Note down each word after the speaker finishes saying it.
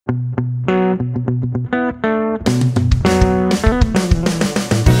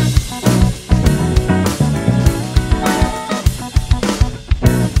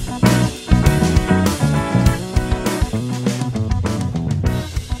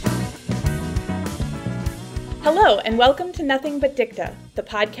Hello, and welcome to Nothing But Dicta, the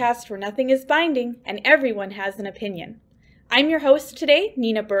podcast where nothing is binding and everyone has an opinion. I'm your host today,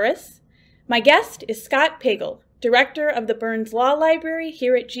 Nina Burris. My guest is Scott Pagel, director of the Burns Law Library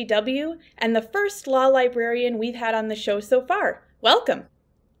here at GW, and the first law librarian we've had on the show so far. Welcome.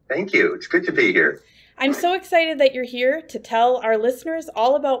 Thank you. It's good to be here. I'm so excited that you're here to tell our listeners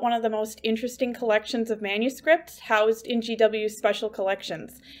all about one of the most interesting collections of manuscripts housed in GW's special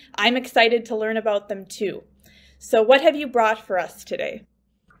collections. I'm excited to learn about them too. So what have you brought for us today?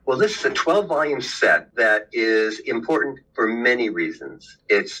 Well, this is a 12-volume set that is important for many reasons.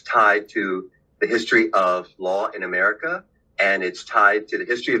 It's tied to the history of law in America, and it's tied to the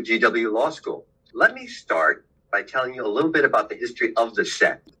history of GW Law School. Let me start by telling you a little bit about the history of the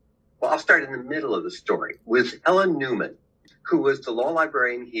set. Well, I'll start in the middle of the story with Ellen Newman, who was the law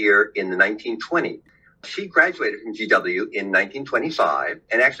librarian here in the 1920s. She graduated from GW in 1925,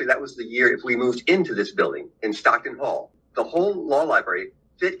 and actually that was the year we moved into this building in Stockton Hall. The whole law library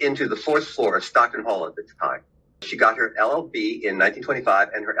fit into the fourth floor of Stockton Hall at the time. She got her LLB in 1925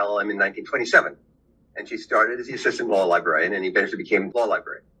 and her LLM in 1927, and she started as the assistant law librarian and eventually became law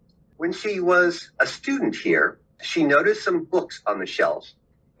librarian. When she was a student here, she noticed some books on the shelf,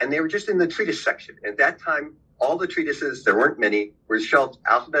 and they were just in the treatise section. At that time, all the treatises, there weren't many, were shelved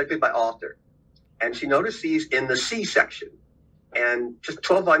alphabetically by author. And she noticed these in the C section, and just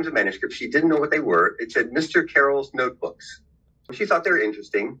 12 volumes of manuscripts. She didn't know what they were. It said Mr. Carroll's notebooks. She thought they were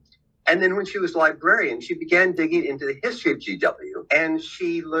interesting. And then when she was librarian, she began digging into the history of GW, and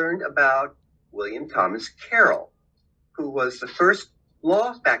she learned about William Thomas Carroll, who was the first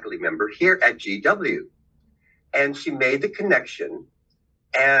law faculty member here at GW. And she made the connection,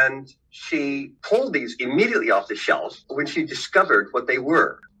 and she pulled these immediately off the shelf when she discovered what they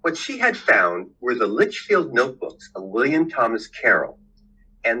were. What she had found were the Litchfield notebooks of William Thomas Carroll.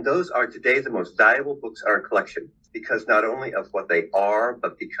 And those are today the most valuable books in our collection because not only of what they are,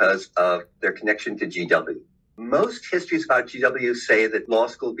 but because of their connection to GW. Most histories about GW say that law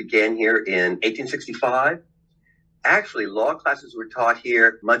school began here in 1865. Actually, law classes were taught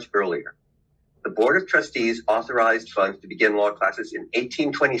here much earlier. The Board of Trustees authorized funds to begin law classes in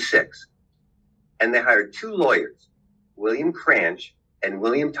 1826. And they hired two lawyers, William Cranch and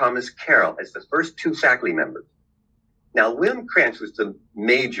William Thomas Carroll, as the first two faculty members. Now, William Cranch was the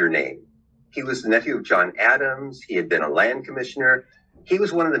major name. He was the nephew of John Adams. He had been a land commissioner. He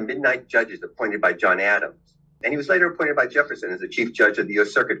was one of the midnight judges appointed by John Adams. And he was later appointed by Jefferson as the chief judge of the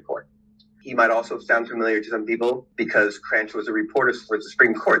U.S. Circuit Court. He might also sound familiar to some people because Cranch was a reporter for the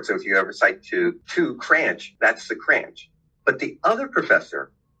Supreme Court. So if you ever cite to Cranch, that's the Cranch. But the other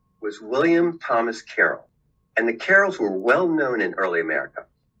professor was William Thomas Carroll. And the Carrolls were well known in early America.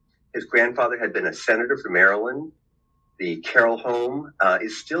 His grandfather had been a senator from Maryland. The Carroll home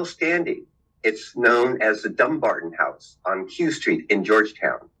is still standing. It's known as the Dumbarton House on Q Street in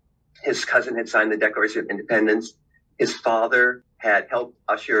Georgetown. His cousin had signed the Declaration of Independence. His father had helped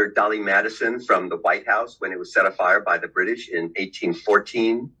usher Dolly Madison from the White House when it was set afire by the British in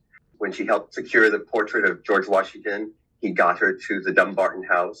 1814. When she helped secure the portrait of George Washington, he got her to the Dumbarton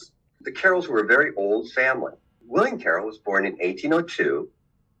House. The Carrolls were a very old family. William Carroll was born in 1802,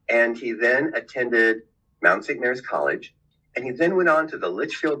 and he then attended Mount St. Mary's College, and he then went on to the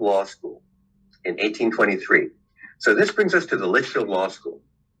Litchfield Law School in 1823. So this brings us to the Litchfield Law School.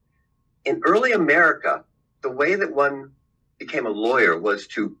 In early America, the way that one became a lawyer was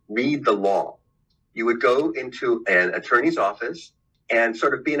to read the law. You would go into an attorney's office and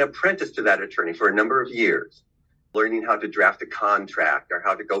sort of be an apprentice to that attorney for a number of years, learning how to draft a contract or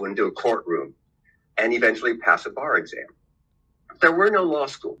how to go into a courtroom and eventually pass a bar exam. There were no law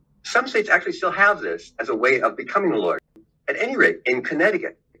schools. Some states actually still have this as a way of becoming a lawyer. At any rate, in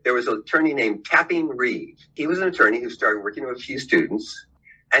Connecticut, there was an attorney named Tapping Reed. He was an attorney who started working with a few students,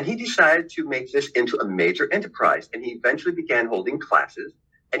 and he decided to make this into a major enterprise. And he eventually began holding classes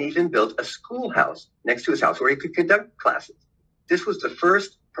and even built a schoolhouse next to his house where he could conduct classes. This was the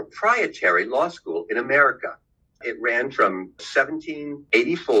first proprietary law school in America. It ran from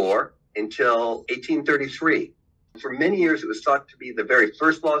 1784 until 1833. For many years, it was thought to be the very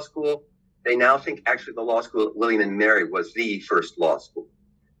first law school. They now think actually the law school at William and Mary was the first law school.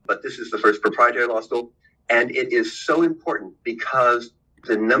 But this is the first proprietary law school. And it is so important because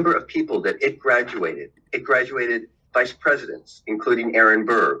the number of people that it graduated vice presidents, including Aaron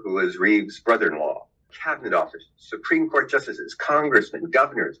Burr, who was Reeves' brother-in-law, cabinet officers, Supreme Court justices, congressmen,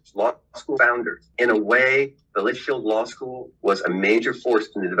 governors, law school founders. In a way, the Litchfield Law School was a major force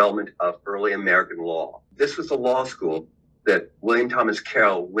in the development of early American law. This was the law school that William Thomas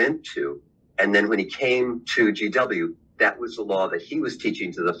Carroll went to, and then when he came to GW, that was the law that he was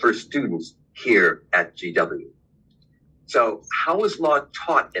teaching to the first students here at GW. So how was law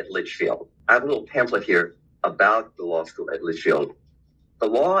taught at Litchfield? I have a little pamphlet here about the law school at Litchfield. The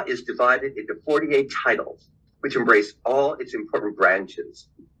law is divided into 48 titles, which embrace all its important branches,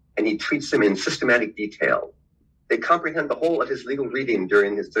 and he treats them in systematic detail. They comprehend the whole of his legal reading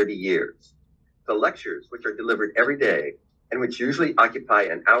during his 30 years. The lectures, which are delivered every day, and which usually occupy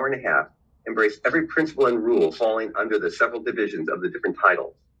an hour and a half, embrace every principle and rule falling under the several divisions of the different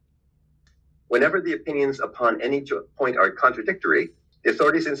titles. Whenever the opinions upon any point are contradictory, the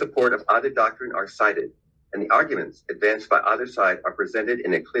authorities in support of either doctrine are cited, and the arguments advanced by either side are presented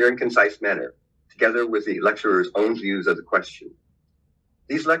in a clear and concise manner, together with the lecturer's own views of the question.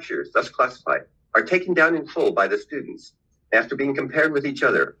 These lectures, thus classified, are taken down in full by the students, and after being compared with each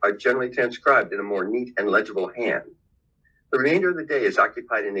other, are generally transcribed in a more neat and legible hand. The remainder of the day is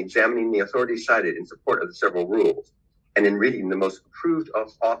occupied in examining the authorities cited in support of the several rules, and in reading the most approved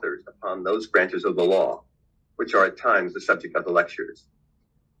of authors upon those branches of the law, which are at times the subject of the lectures.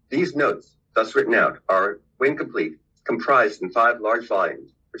 These notes, thus written out, are, when complete, comprised in 5 large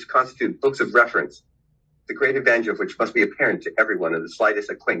volumes, which constitute books of reference, the great advantage of which must be apparent to everyone of the slightest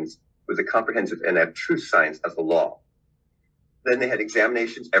acquaintance with the comprehensive and abstruse science of the law. Then they had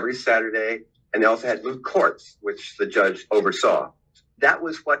examinations every Saturday, and they also had moot courts, which the judge oversaw. That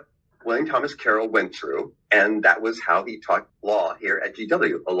was what William Thomas Carroll went through, and that was how he taught law here at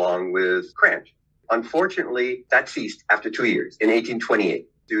GW, along with Cranch. Unfortunately, that ceased after 2 years, in 1828,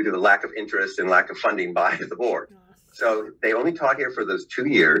 due to the lack of interest and lack of funding by the board. So they only taught here for those 2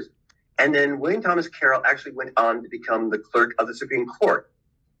 years. And then William Thomas Carroll actually went on to become the clerk of the Supreme Court.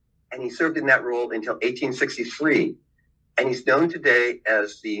 And he served in that role until 1863. And he's known today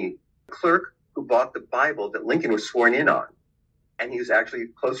as the clerk who bought the Bible that Lincoln was sworn in on. And he was actually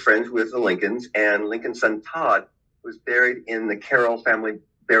close friends with the Lincolns. And Lincoln's son Todd was buried in the Carroll family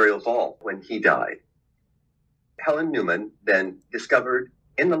burial vault when he died. Helen Newman then discovered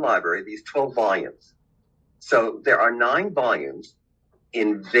in the library these 12 volumes. So there are 9 volumes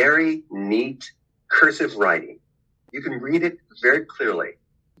in very neat cursive writing. You can read it very clearly.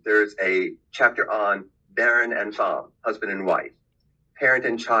 There's a chapter on baron and femme, husband and wife, parent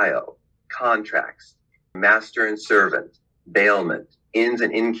and child, contracts, master and servant, bailment, inns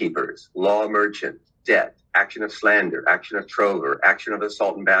and innkeepers, law merchant, debt, action of slander, action of trover, action of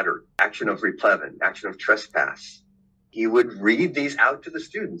assault and battery, action of replevin, action of trespass. He would read these out to the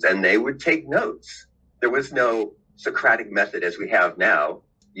students and they would take notes. There was no Socratic method as we have now.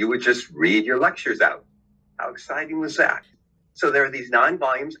 You would just read your lectures out. How exciting was that? So there are these 9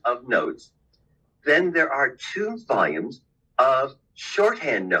 volumes of notes. Then there are 2 volumes of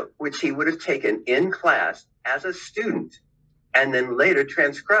shorthand note, which he would have taken in class as a student and then later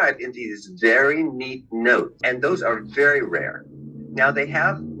transcribed into these very neat notes. And those are very rare. Now they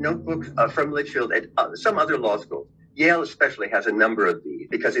have notebooks from Litchfield at some other law schools. Yale especially has a number of these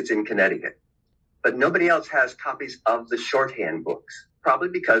because it's in Connecticut. But nobody else has copies of the shorthand books, probably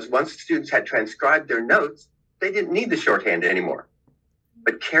because once students had transcribed their notes, they didn't need the shorthand anymore.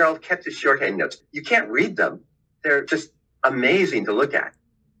 But Carroll kept his shorthand notes. You can't read them. They're just amazing to look at.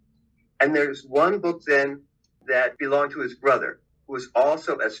 And there's one book then that belonged to his brother, who was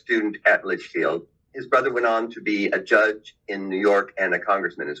also a student at Litchfield. His brother went on to be a judge in New York and a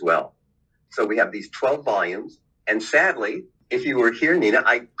congressman as well. So we have these 12 volumes. And sadly, if you were here, Nina,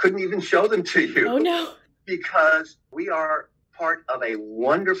 I couldn't even show them to you. Oh, no. Because we are part of a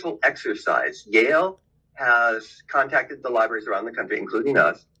wonderful exercise. Yale has contacted the libraries around the country, including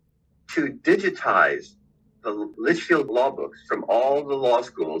us, to digitize the Litchfield law books from all the law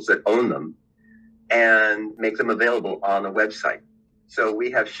schools that own them and make them available on a website. So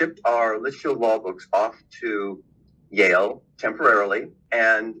we have shipped our Litchfield law books off to Yale temporarily,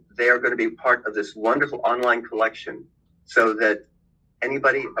 and they are going to be part of this wonderful online collection so that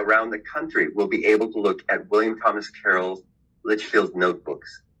anybody around the country will be able to look at William Thomas Carroll's Litchfield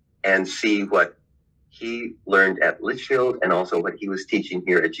notebooks and see what he learned at Litchfield and also what he was teaching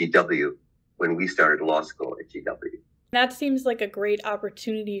here at GW when we started law school at GW. That seems like a great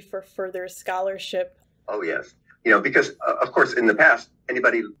opportunity for further scholarship. Oh, yes. You know, because, of course, in the past,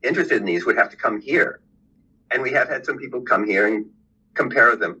 anybody interested in these would have to come here. And we have had some people come here and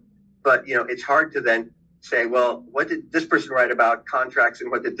compare them. But, you know, it's hard to then say, well, what did this person write about contracts and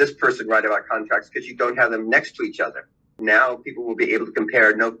what did this person write about contracts? Because you don't have them next to each other. Now people will be able to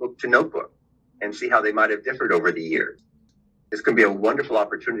compare notebook to notebook and see how they might have differed over the years. This can be a wonderful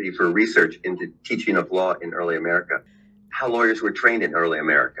opportunity for research into teaching of law in early America, how lawyers were trained in early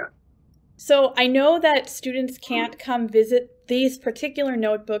America. So I know that students can't come visit these particular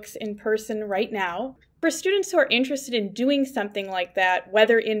notebooks in person right now. For students who are interested in doing something like that,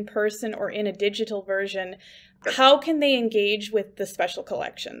 whether in person or in a digital version, How can they engage with the special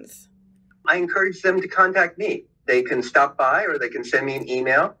collections? I encourage them to contact me. They can stop by or they can send me an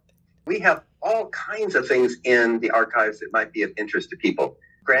email. We have all kinds of things in the archives that might be of interest to people.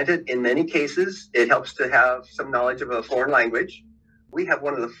 Granted, in many cases, it helps to have some knowledge of a foreign language. We have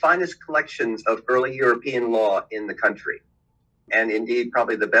one of the finest collections of early European law in the country, and indeed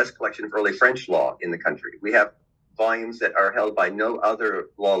probably the best collection of early French law in the country. We have volumes that are held by no other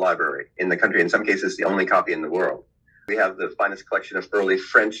law library in the country, in some cases the only copy in the world. We have the finest collection of early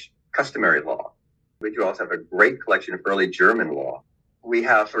French customary law. We do also have a great collection of early German law. We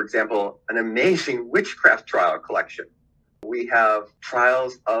have, for example, an amazing witchcraft trial collection. We have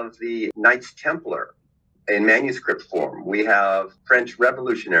trials of the Knights Templar in manuscript form. We have French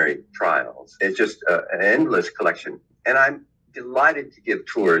Revolutionary trials. It's just an endless collection. And I'm delighted to give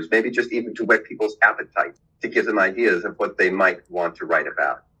tours, maybe just even to whet people's appetite, to give them ideas of what they might want to write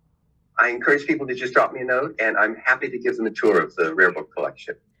about. I encourage people to just drop me a note, and I'm happy to give them a tour of the rare book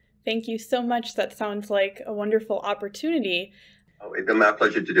collection. Thank you so much. That sounds like a wonderful opportunity. Oh, it's been my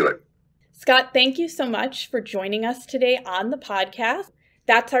pleasure to do it. Scott, thank you so much for joining us today on the podcast.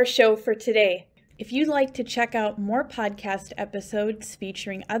 That's our show for today. If you'd like to check out more podcast episodes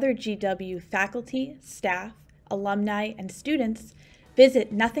featuring other GW faculty, staff, alumni, and students,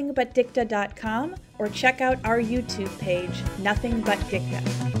 visit nothingbutdicta.com or check out our YouTube page, Nothing But Dicta.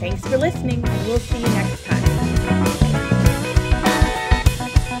 Thanks for listening, and we'll see you next time.